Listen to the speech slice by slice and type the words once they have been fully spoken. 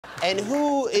And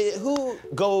who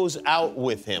goes out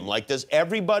with him? Like, does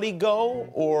everybody go,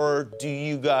 or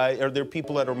are there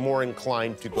people that are more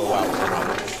inclined to go out than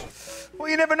others? Well,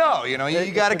 you never know, you know.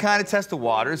 You got to kind of test the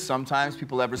waters. Sometimes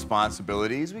people have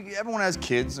responsibilities. Everyone has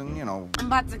kids, and you know. I'm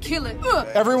about to kill it.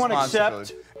 Everyone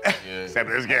except. Except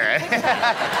this guy.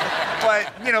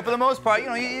 But you know, for the most part, you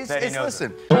know, it's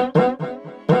listen.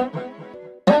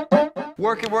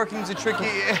 Working's a tricky.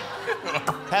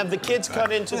 Have the kids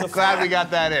cut into the. Glad we got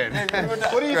that in.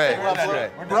 What do you think,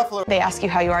 Ruffalo? They ask you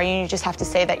how you are, and you just have to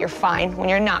say that you're fine when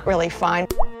you're not really fine.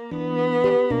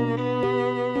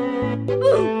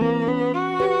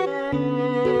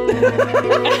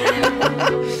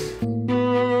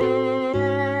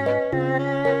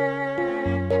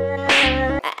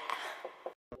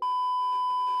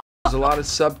 There's a lot of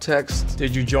subtext.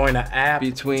 Did you join an app?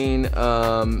 Between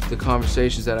the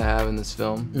conversations that I have in this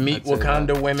film.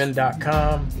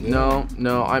 MeetWakandaWomen.com?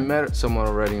 No, I met someone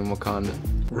already in Wakanda.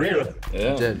 Really?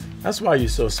 Yeah. I did. That's why you're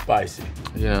so spicy.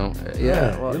 You know,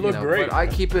 yeah. Well, you look great. But I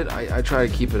keep it, I try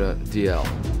to keep it a DL.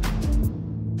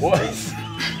 What?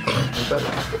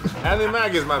 Anthony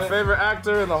Mackie is my favorite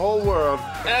actor in the whole world.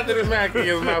 Anthony Mackie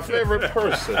is my favorite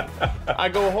person. I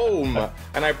go home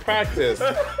and I practice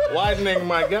widening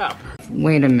my gap.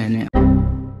 Wait a minute.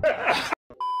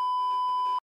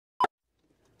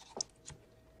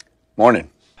 Morning.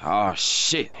 Oh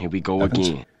shit, here we go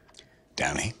again.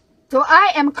 Downey. So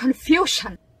I am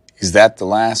confusion. Is that the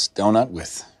last donut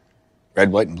with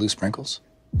red, white, and blue sprinkles?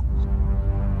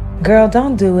 Girl,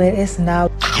 don't do it. It's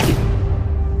not.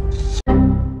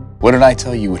 What did I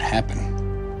tell you would happen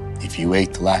if you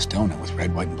ate the last donut with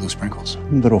red, white, and blue sprinkles? A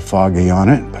little foggy on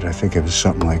it, but I think it was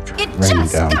something like raining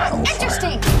down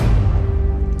hellfire.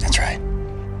 That's right.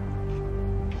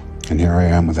 And here I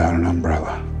am without an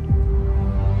umbrella.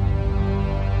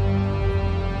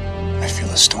 I feel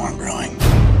a storm brewing.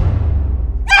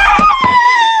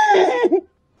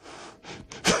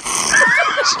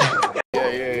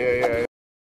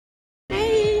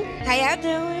 Hey, how y'all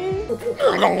doing?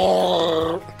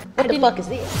 What the fuck is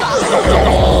this?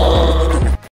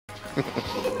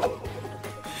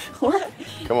 What?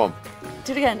 Come on.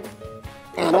 Do it again.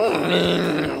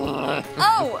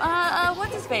 Oh,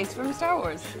 what's his face from Star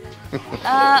Wars?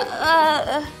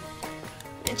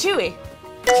 Chewie.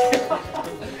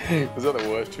 Was that the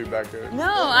worst chew back there?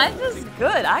 No, I just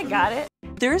good. I got it.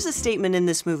 There is a statement in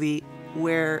this movie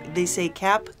where they say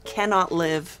Cap cannot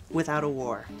live without a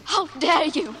war. How dare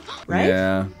you? Right?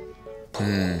 Yeah.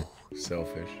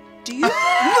 Selfish. Do you?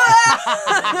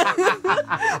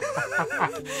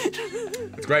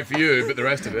 It's great for you, but the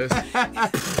rest of us.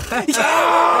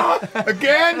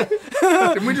 Again?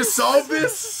 Can we just solve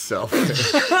this?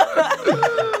 Selfish.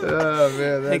 Oh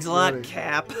man, that's Thanks a lot,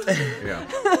 Cap. Yeah.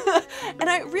 And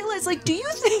I realized, like, do you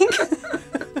think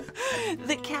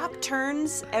that Cap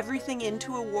turns everything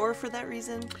into a war for that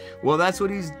reason? Well, that's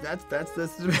what he's. That's.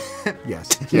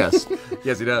 Yes,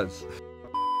 he does.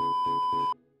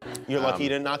 You're lucky you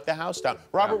didn't knock the house down.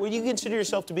 Robert, would you consider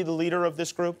yourself to be the leader of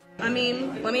this group? I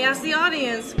mean, let me ask the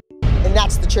audience. And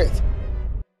that's the truth.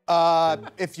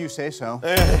 If you say so. Do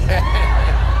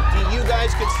you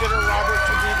guys consider Robert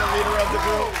to be the leader of the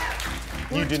group?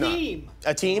 You do not.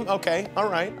 A team? Okay. All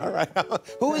right.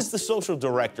 Who is the social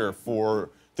director for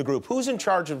the group? Who's in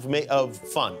charge of fun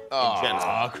in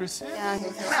general? Chris. We're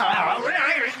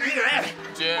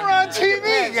on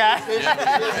TV, guys.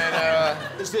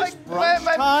 Is this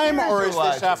brunch time or is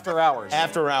this after hours?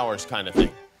 After hours kind of thing.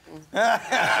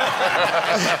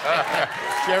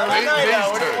 Jeremy,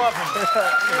 what do you want from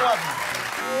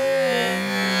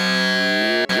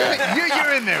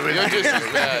You're in there with You're me. just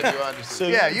as bad. You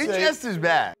understand? Yeah, you're just as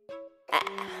bad.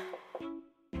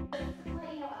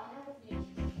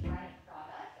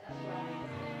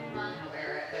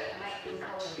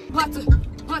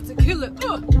 About to kill it.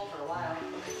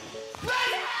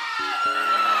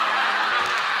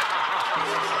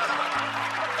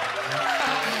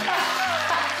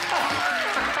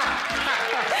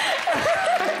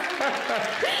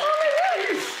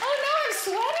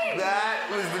 That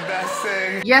was the best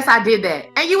thing. Yes, I did that.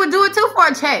 And you would do it too for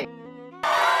a check.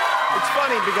 It's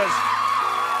funny because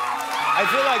I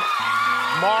feel like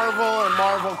Marvel and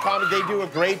Marvel Comics, they do a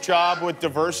great job with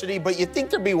diversity, but you think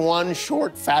there'd be one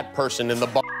short, fat person in the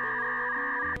bar.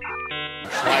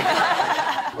 Like,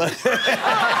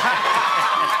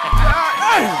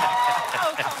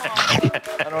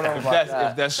 I don't know about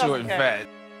that. If that's short and fat.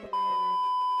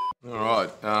 All right.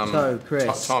 So,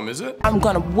 Chris. Tom, is it? I'm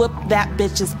gonna whoop that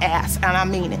bitch's ass, and I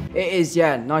mean it. It is,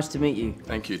 yeah. Nice to meet you.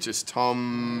 Thank you. Just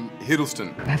Tom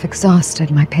Hiddleston. I've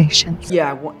exhausted my patience.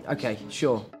 Yeah, okay,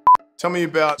 sure. Tell me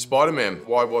about Spider-Man.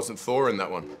 Why wasn't Thor in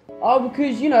that one? Oh,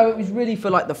 because, you know, it was really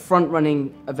for, like, the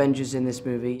front-running Avengers in this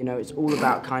movie. You know, it's all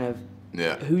about kind of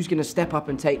who's going to step up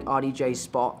and take RDJ's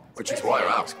spot. Which is why I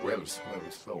asked, where was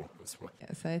Thor?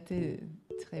 Ça a été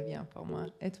très bien pour moi.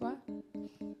 Et toi?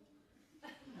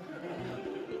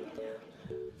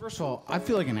 First of all, I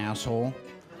feel like an asshole.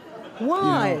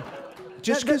 Why? You know,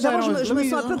 just because I don't... Je me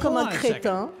sens un peu comme un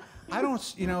crétin. I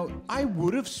don't, you know, I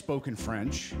would have spoken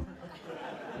French,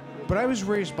 but I was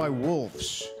raised by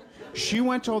wolves. She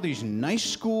went to all these nice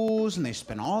schools and they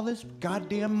spent all this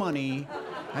goddamn money,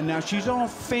 and now she's all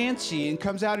fancy and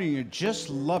comes out and you just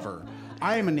love her.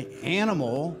 I am an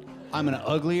animal. I'm an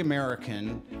ugly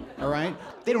American, all right?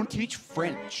 They don't teach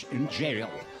French in jail.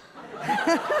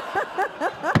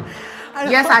 Alors,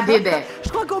 Yes, I did that. Je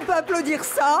crois qu'on peut applaudir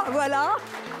ça, voilà.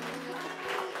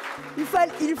 Il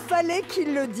fallait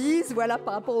qu'ils le disent, voilà,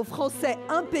 par rapport au français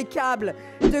impeccable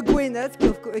de Gwyneth,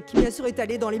 qui bien sûr est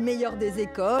allé dans les meilleures des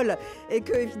écoles, et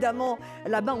que évidemment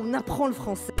là-bas on apprend le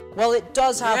français. Well, it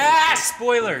does have. Yeah,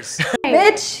 spoilers.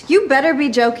 Bitch, you better be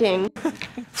joking.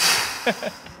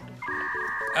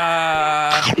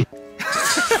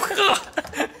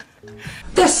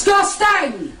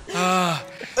 Disgusting!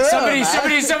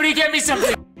 Somebody get me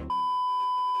something!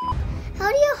 How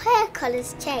do your hair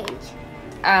colors change?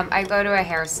 I go to a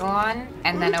hair salon,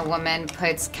 and then a woman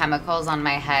puts chemicals on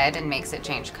my head and makes it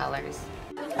change colors.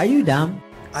 Are you dumb?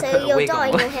 So you're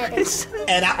dyeing your hair.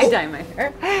 And I dye my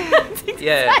hair.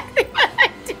 Yeah.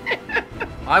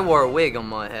 I wore a wig on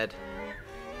my head.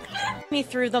 Me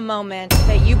through the moment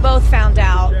that you both found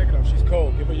out. She's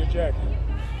cold. Give her your jacket.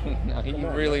 No, he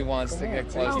really wants to get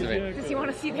close to me. Does he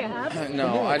want to see the abs?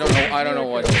 No, I don't know. I don't know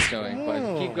what he's doing,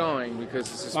 but keep going because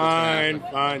this is Fine.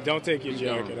 Don't take your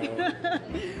jacket off.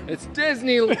 It's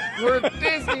Disney. We're at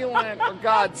Disneyland, for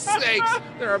God's sakes.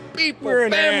 There are people, We're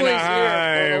in families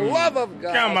Anaheim. here. For the love of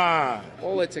God. Come on.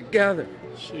 Hold it together.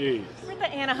 Jeez. We're at the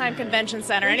Anaheim Convention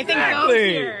Center. Anything Exactly. goes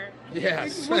here.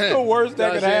 Yes. What's the worst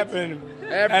that could Does it? happen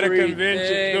at a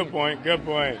convention? Everything. Good point. Good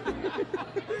point.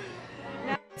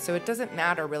 So it doesn't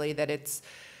matter really that it's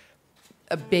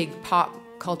a big pop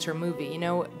culture movie, you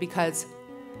know, because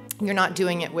you're not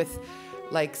doing it with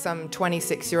like some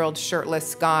 26-year-old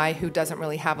shirtless guy who doesn't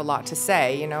really have a lot to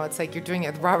say, you know, it's like you're doing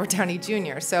it with Robert Downey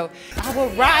Jr. So I will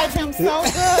ride him so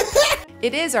good.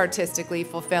 it is artistically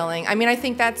fulfilling. I mean, I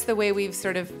think that's the way we've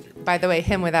sort of, by the way,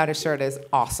 him without a shirt is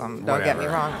awesome, don't get me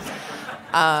wrong.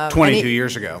 22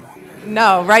 years ago.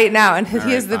 No, right now, and he right,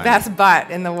 is the fine. best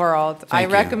butt in the world. Thank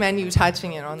you. recommend you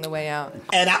touching it on the way out.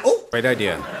 And Great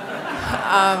idea.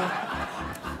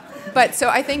 But so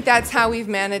I think that's how we've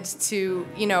managed to,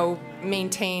 you know,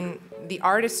 maintain the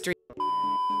artistry.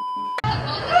 I'm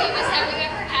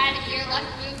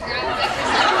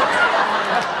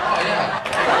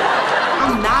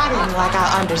nodding like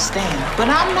I understand, but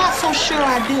I'm not so sure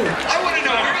I do. I want to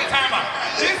know every time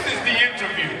this is the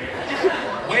interview.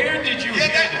 Where did you hear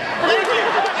that?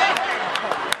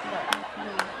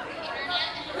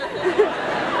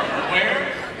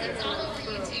 Where? It's all over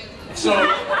YouTube. So,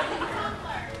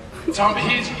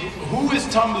 who is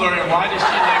Tumblr and why does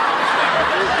she like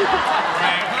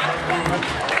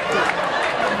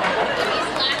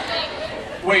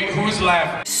this? Wait, who's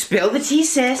laughing? Spill the tea,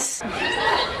 sis.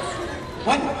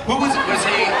 What? Who was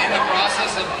he in the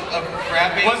process of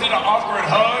grabbing? Was it an awkward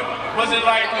hug? Was it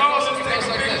like, oh, let's take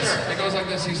a picture? It goes like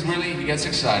this. He gets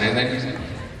excited, and then he's like,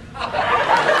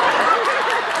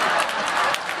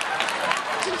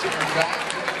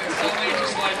 Suddenly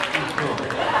just like,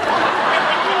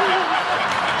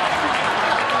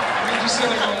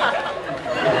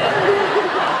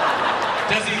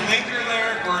 does he linger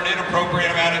there for an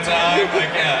inappropriate amount of time?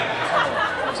 Like,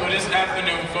 yeah. So this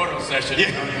afternoon photo session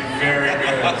is going to be very good.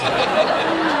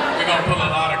 We're going to pull a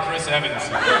lot of Chris Evans.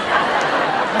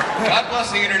 God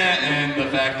bless the internet and the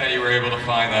fact that you were able to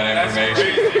find that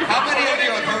information. How many of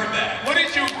you have heard that? What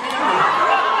did you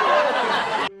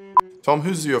Google? Tom,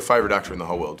 who's your favorite actor in the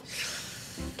whole world?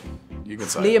 You can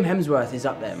say. Liam Hemsworth is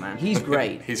up there, man. He's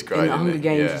great. He's great. In the isn't Hunger he?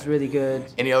 Games, Yeah. he's really good.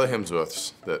 Any other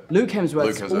Hemsworths that? Luke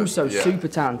Hemsworth's also yeah. super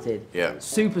talented. Yeah.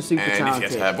 Super And talented. if you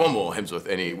had to have one more Hemsworth,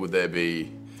 would there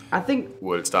be? I think.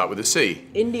 Would it start with a C?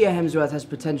 India Hemsworth has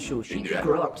potential. She could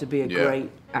grow up to be a Yeah. great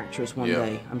actress one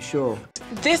day, I'm sure.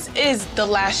 This is the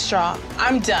last straw.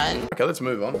 I'm done. Okay, let's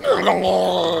move on.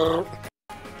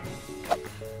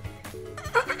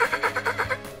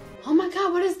 Oh my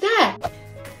god, what is that?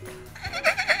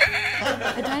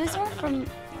 A dinosaur from...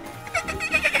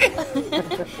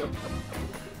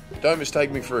 Don't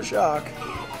mistake me for a shark.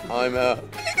 I'm a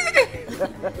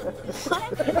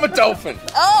dolphin.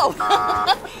 Oh!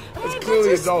 It's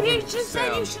clearly a dolphin. You just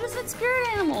said you should have said spirit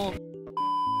animal.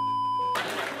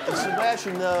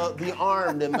 Sebastian, the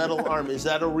arm, the metal arm, is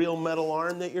that a real metal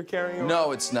arm that you're carrying around?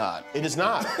 No, it's not. It is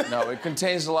not? No, it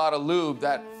contains a lot of lube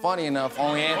that, funny enough,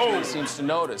 only Anthony seems to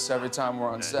notice every time we're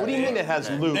on set. What do you mean it has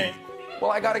lube?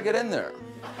 Well, I gotta get in there.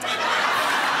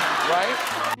 Right?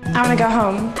 I want to go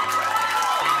home.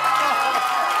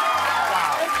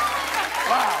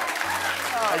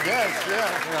 I guess,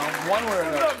 yeah. You know, one way or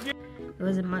another.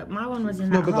 Was it my one was in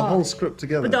No, that but the hall. whole script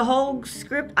together. But the whole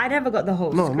script, I never got the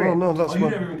whole script. No, that's you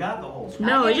what. never even got the whole script.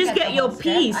 No, you just get your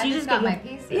piece. You just get my your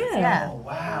pieces. Yeah. Oh,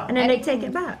 wow. And then they take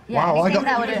it back. Yeah, Wow, anything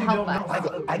that would help us.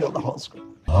 I got the whole script.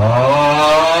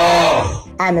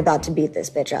 I'm about to beat this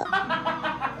bitch up.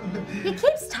 He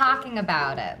keeps talking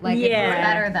about it like it's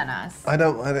better than us. I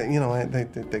don't, you know, they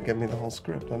give me the whole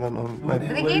script. I don't know. But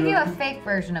they gave you a fake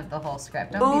version of the whole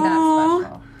script. Don't be that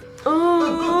special.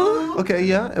 Ooh. Okay,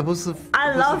 yeah, it was the.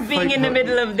 I love being in the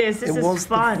middle of this. This It was is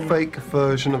fun. the fake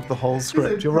version of the whole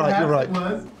script. You're right. You're right.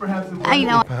 Perhaps it was. I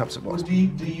know. Perhaps it was. Do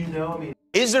you know? I mean.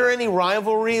 Is there any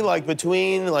rivalry, like,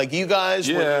 between, like, you guys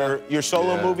when your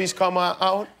solo movies come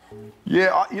out?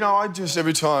 Yeah, you know, I just,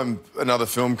 every time another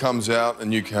film comes out, a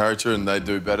new character, and they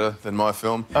do better than my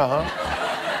film,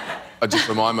 I just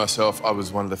remind myself I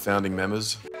was one of the founding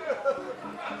members.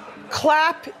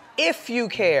 Clap if you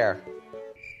care.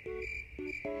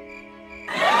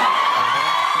 I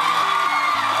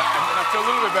feel a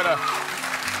little bit better.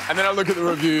 And then I look at the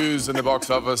reviews and the box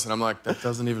office, and I'm like, that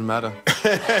doesn't even matter.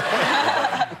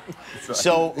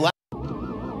 So,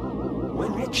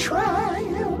 When you try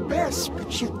your best,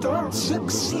 but you don't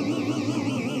succeed.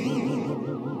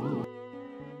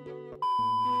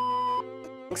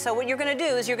 So what you're going to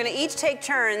do is you're going to each take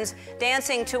turns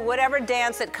dancing to whatever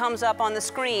dance that comes up on the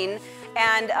screen.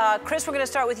 And Chris, we're going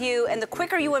to start with you. And the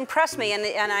quicker you impress me, and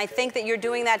I think that you're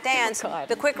doing that dance,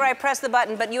 the quicker I press the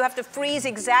button. But you have to freeze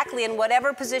exactly in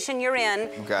whatever position you're in.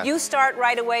 Okay. You start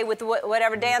right away with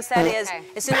whatever dance that is. Okay.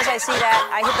 As soon as I see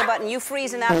that, I hit the button. You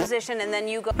freeze in that position, and then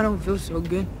you go. I don't feel so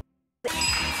good.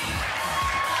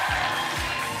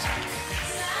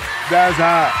 That's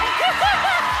hot.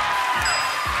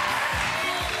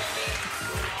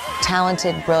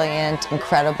 Talented, brilliant,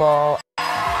 incredible.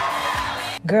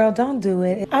 Girl, don't do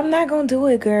it. I'm not gonna do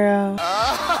it, girl.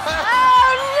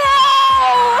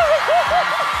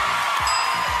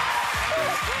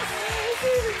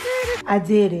 I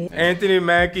did it. Anthony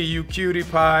Mackie, you cutie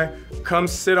pie. Come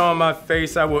sit on my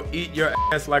face. I will eat your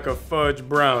ass like a fudge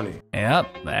brownie. Yep,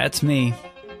 that's me.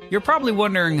 You're probably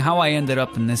wondering how I ended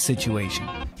up in this situation.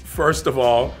 First of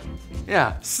all,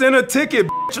 send a ticket,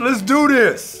 bitch. Let's do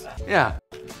this. Yeah.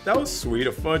 That was sweet,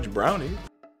 a fudge brownie.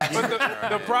 But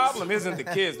the problem isn't the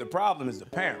kids, the problem is the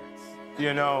parents.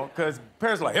 You know, because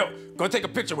parents are like, yo, go take a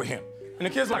picture with him. And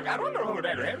the kid's like, I don't know who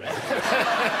that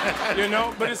is. You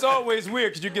know, but it's always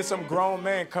weird because you get some grown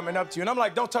man coming up to you, and I'm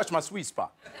like, don't touch my sweet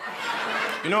spot.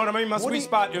 You know what I mean? My sweet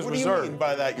spot is reserved. What do you mean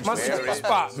by that? My sweet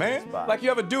spot, man. Like you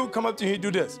have a dude come up to you, he do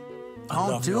this.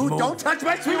 Oh, dude, don't touch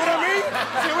my See what I mean?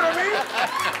 See what I mean?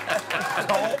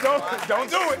 Don't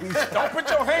do it. Don't put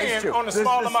your hand on the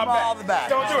small of my back.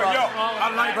 Don't do it, yo.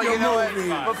 I like but your you know movie.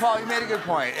 But Paul, you made a good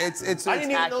point. It's I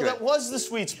didn't even know that was the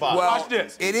sweet spot. Well, watch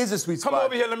this. It is a sweet spot. Come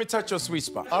over here, let me touch your sweet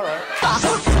spot. All right.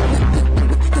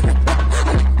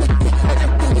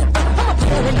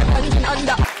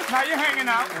 Now you're hanging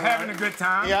out, having a good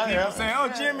time. Yeah, People saying, oh,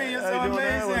 Jimmy, you're so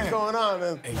amazing. What's going on?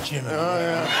 Hey, Jimmy. Oh,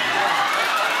 yeah.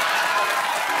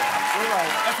 You're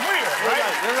right. That's weird,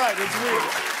 right? You're right. It's weird.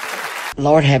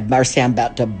 Lord have mercy, I'm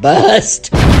about to bust.